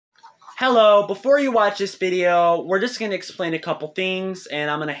Hello, before you watch this video, we're just going to explain a couple things, and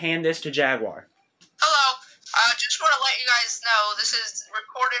I'm going to hand this to Jaguar. Hello, just want to let you guys know this is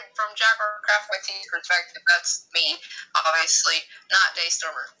recorded from Jaguarcraft my team's perspective. That's me, obviously, not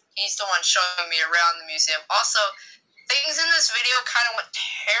Daystormer. He's the one showing me around the museum. Also, things in this video kind of went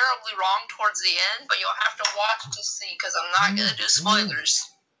terribly wrong towards the end, but you'll have to watch to see because I'm not going to do spoilers.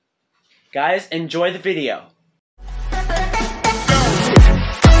 Guys, enjoy the video.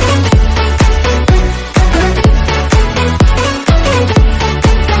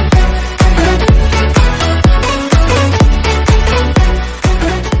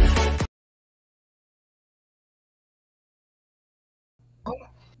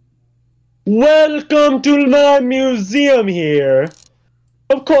 Welcome to my museum here.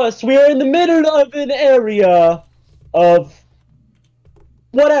 Of course, we are in the middle of an area of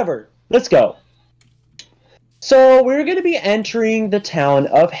whatever. Let's go. So, we're going to be entering the town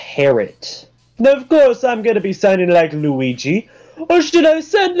of Harrot. Now, of course, I'm going to be sounding like Luigi. Or should I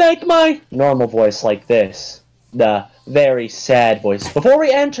sound like my normal voice like this? The very sad voice. Before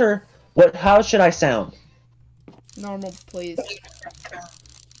we enter, how should I sound? Normal, please.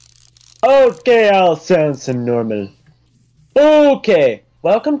 Okay, I'll sound some normal. Okay,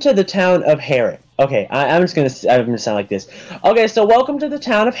 welcome to the town of Harrot. Okay, I'm gonna sound like this. Okay, so welcome to the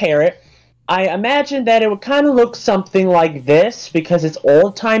town of Harrot. I imagine that it would kind of look something like this because it's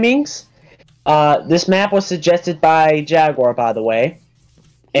old timings. This map was suggested by Jaguar, by the way,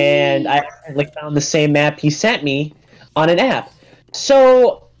 and I found the same map he sent me on an app.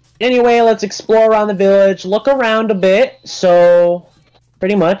 So anyway, let's explore around the village, look around a bit. So.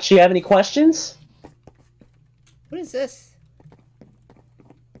 Pretty much. You have any questions? What is this?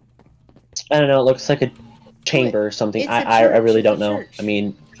 I don't know. It looks like a chamber or something. I really don't know. I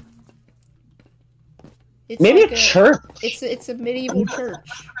mean, maybe a church. It's a medieval church.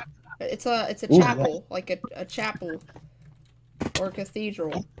 It's a chapel, like a chapel or a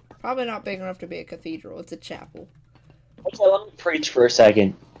cathedral. Probably not big enough to be a cathedral. It's a chapel. Okay, let me preach for a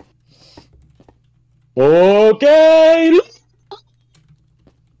second. Okay.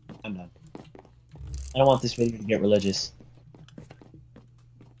 I'm done. I don't want this video to get religious.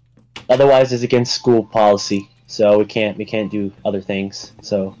 Otherwise, it's against school policy, so we can't do other things.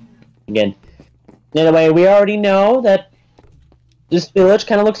 So, again, anyway, we already know that this village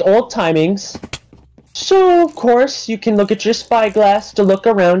kind of looks old timings. So, of course, you can look at your spyglass to look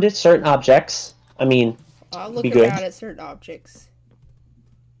around at certain objects. I mean, I'll look around at certain objects.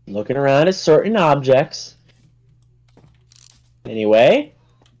 Looking around at certain objects. Anyway.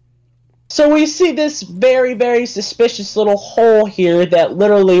 So we see this very, very suspicious little hole here that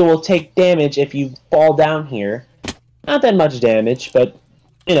literally will take damage if you fall down here. Not that much damage, but,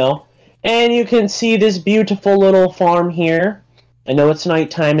 you know. And you can see this beautiful little farm here. I know it's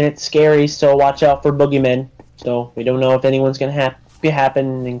nighttime and it's scary, so watch out for boogeymen. So we don't know if anyone's going to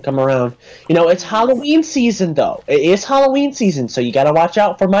happen and come around. You know, it's Halloween season, though. It is Halloween season, so you got to watch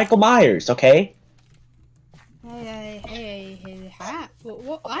out for Michael Myers, okay?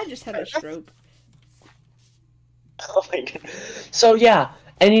 Well, I just had a stroke. Oh my god. So yeah,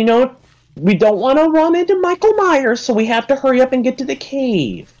 and you know, we don't want to run into Michael Myers, so we have to hurry up and get to the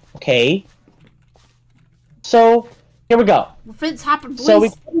cave. Okay? So, here we go. Fence hopping, please. So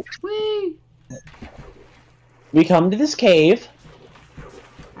we come to this cave,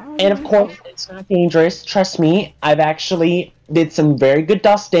 and of course, it's not dangerous. Trust me, I've actually did some very good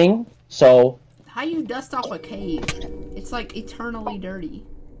dusting, so... How you dust off a cave? It's like eternally dirty.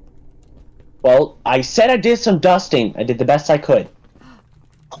 Well, I said I did some dusting. I did the best I could.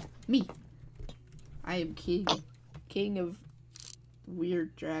 Me. I am king. King of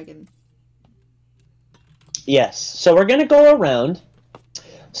weird dragon. Yes. So we're gonna go around.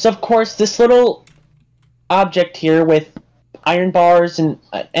 So of course, this little object here with iron bars and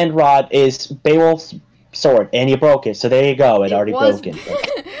end rod is Beowulf's sword, and you broke it. So there you go. It already broken.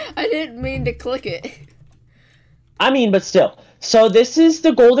 I didn't mean to click it. I mean, but still. So this is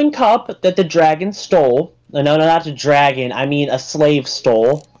the golden cup that the dragon stole. No, not the dragon. I mean a slave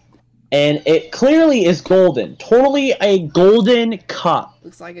stole. And it clearly is golden. Totally a golden cup.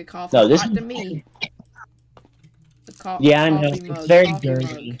 Looks like a coffee pot to me. Yeah, I know. It's very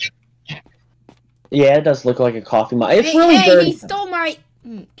dirty. Yeah, it does look like a coffee mug. It's really dirty. He stole my...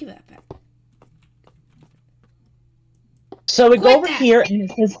 give that back. So we go over here, and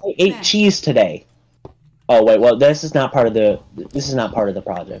it says I ate cheese today. Oh wait, well this is not part of the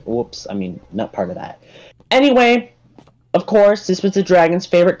project. Whoops, I mean not part of that. Anyway, of course, this was the dragon's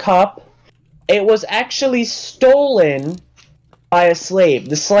favorite cup. It was actually stolen by a slave.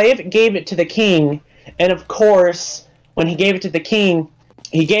 The slave gave it to the king, and of course, when he gave it to the king,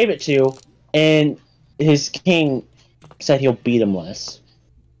 he gave it to, and his king said he'll beat him less.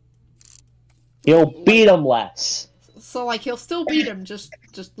 He'll beat him less. So like he'll still beat him, just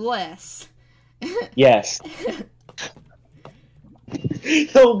less. Yes.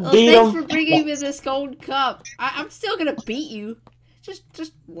 He'll beat him. Thanks for bringing me this gold cup. I'm still gonna beat you,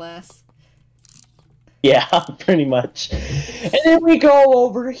 just less. Yeah, pretty much. And then we go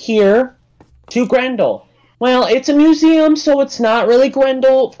over here to Grendel. Well, it's a museum, so it's not really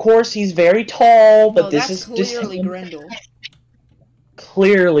Grendel. Of course, he's very tall, but this is just clearly Grendel.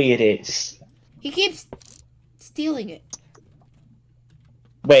 Clearly, it is. He keeps stealing it.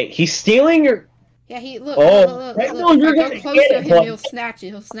 Wait, he's stealing your... Yeah, he look. Oh, look. you're If I gonna go close get to it, him, but- he'll snatch it.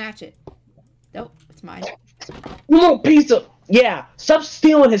 He'll snatch it. Nope, it's mine. You little piece of... Yeah, stop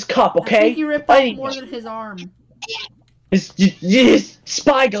stealing his cup, okay? I think you ripped off more than his arm. His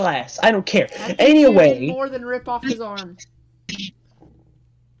spyglass. I don't care. I think Anyway... you did more than rip off his arm.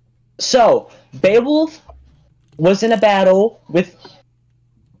 So, Beowulf was in a battle with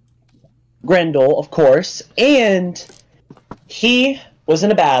Grendel, of course, and he was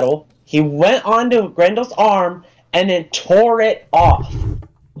in a battle. He went onto Grendel's arm and then tore it off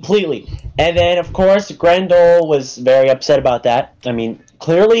completely. And then, of course, Grendel was very upset about that. I mean,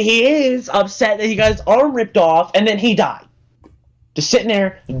 clearly he is upset that he got his arm ripped off, and then he died. Just sitting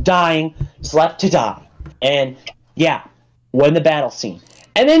there, dying, just left to die. And, yeah, won the battle scene.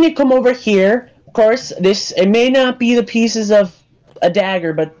 And then you come over here. Of course, it may not be the pieces of a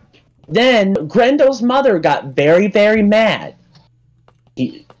dagger, but then Grendel's mother got very, very mad.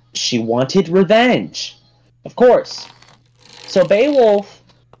 She wanted revenge. Of course. So Beowulf,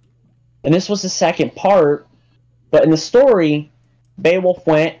 and this was the second part, but in the story, Beowulf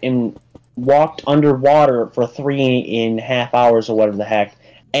went and walked underwater for 3.5 hours or whatever the heck.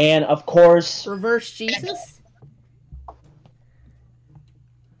 And, of course... Reverse Jesus?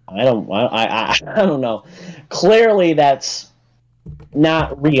 I don't know. Clearly, that's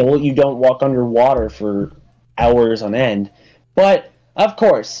not real. You don't walk underwater for hours on end. But, of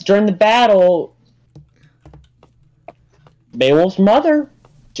course, during the battle, Beowulf's mother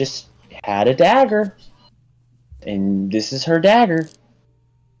just had a dagger. And this is her dagger.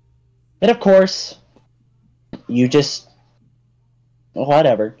 And, of course, you just...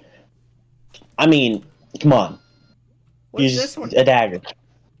 Whatever. I mean, come on. What's this one? A dagger.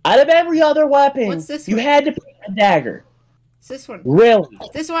 Out of every other weapon, What's this you one? had to pick a dagger. It's this one. Really?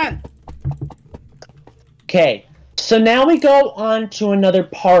 This one. Okay, so now we go on to another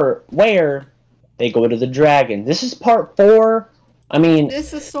part where they go to the dragon. This is part 4. I mean...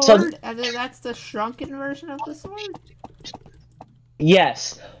 This is a sword, and then that's the shrunken version of the sword?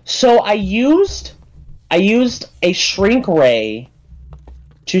 Yes. So I used a shrink ray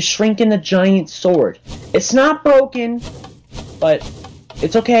to shrink in the giant sword. It's not broken, but...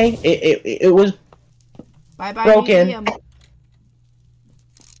 It's okay. It was Bye-bye broken, museum.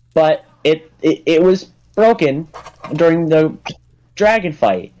 but it was broken during the dragon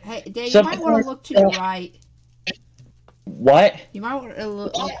fight. Hey, Dave, So- you might want to look to the right. What? You might want to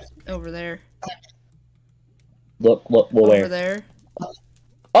look over there. Look, Over where? there.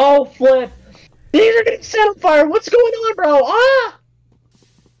 Oh, flip! These are getting set on fire. What's going on, bro? Ah!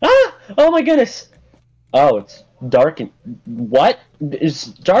 Ah! Oh my goodness! Oh, it's dark in... What? It's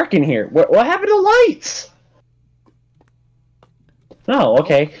dark in here. What happened to lights? Oh,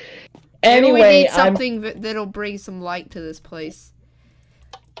 okay. Maybe we Anyway, need something that'll bring some light to this place.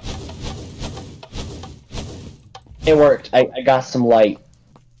 It worked. I got some light.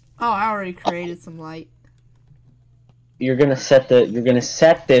 Oh, I already created some light. You're gonna set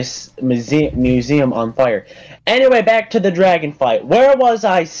this museum on fire. Anyway, back to the dragon fight. Where was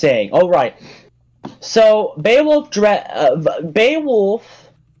I saying? Oh, right. So Beowulf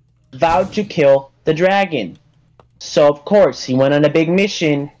vowed to kill the dragon. So of course he went on a big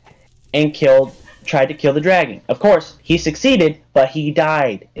mission and tried to kill the dragon. Of course he succeeded, but he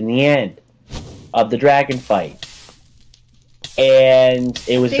died in the end of the dragon fight, and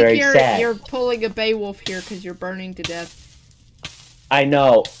it was very sad. You're pulling a Beowulf here because you're burning to death. I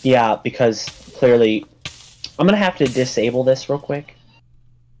know, yeah, because clearly I'm gonna have to disable this real quick.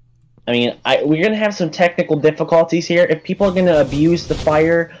 I mean, we're gonna have some technical difficulties here. If people are gonna abuse the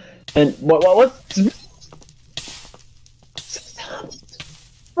fire, and what's...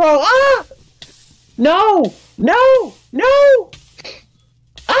 Bro, ah! No! No! No!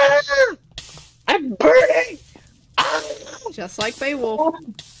 Ah! I'm burning! Ah! Just like Beowulf.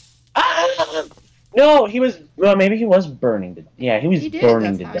 Ah! No, he was... Well, maybe he was burning. Yeah, he was He did,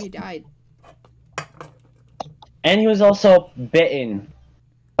 burning that's to how he death. died. And he was also bitten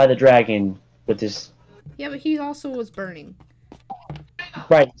by the dragon with his... Yeah, but he also was burning.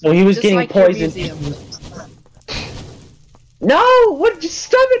 Right, so he was Just getting like your poisoned. museum. No! What? Just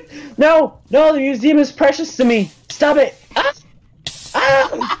stop it! No! No, the museum is precious to me! Stop it! Ah!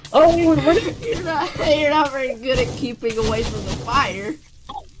 Ah! Oh, You're not very good at keeping away from the fire.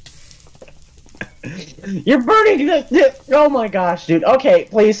 You're burning the. Oh my gosh, dude. Okay,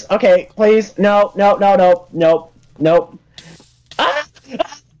 please. Okay, please. No, no, no, no, no, no. Ah!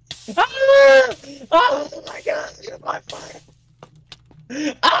 Ah! Oh my god, you're my fire.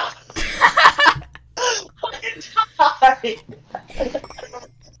 Ah! Fucking die!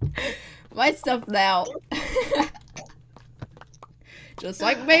 My stuff now. Just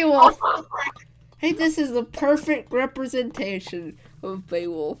like Beowulf. Hey, this is the perfect representation of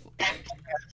Beowulf.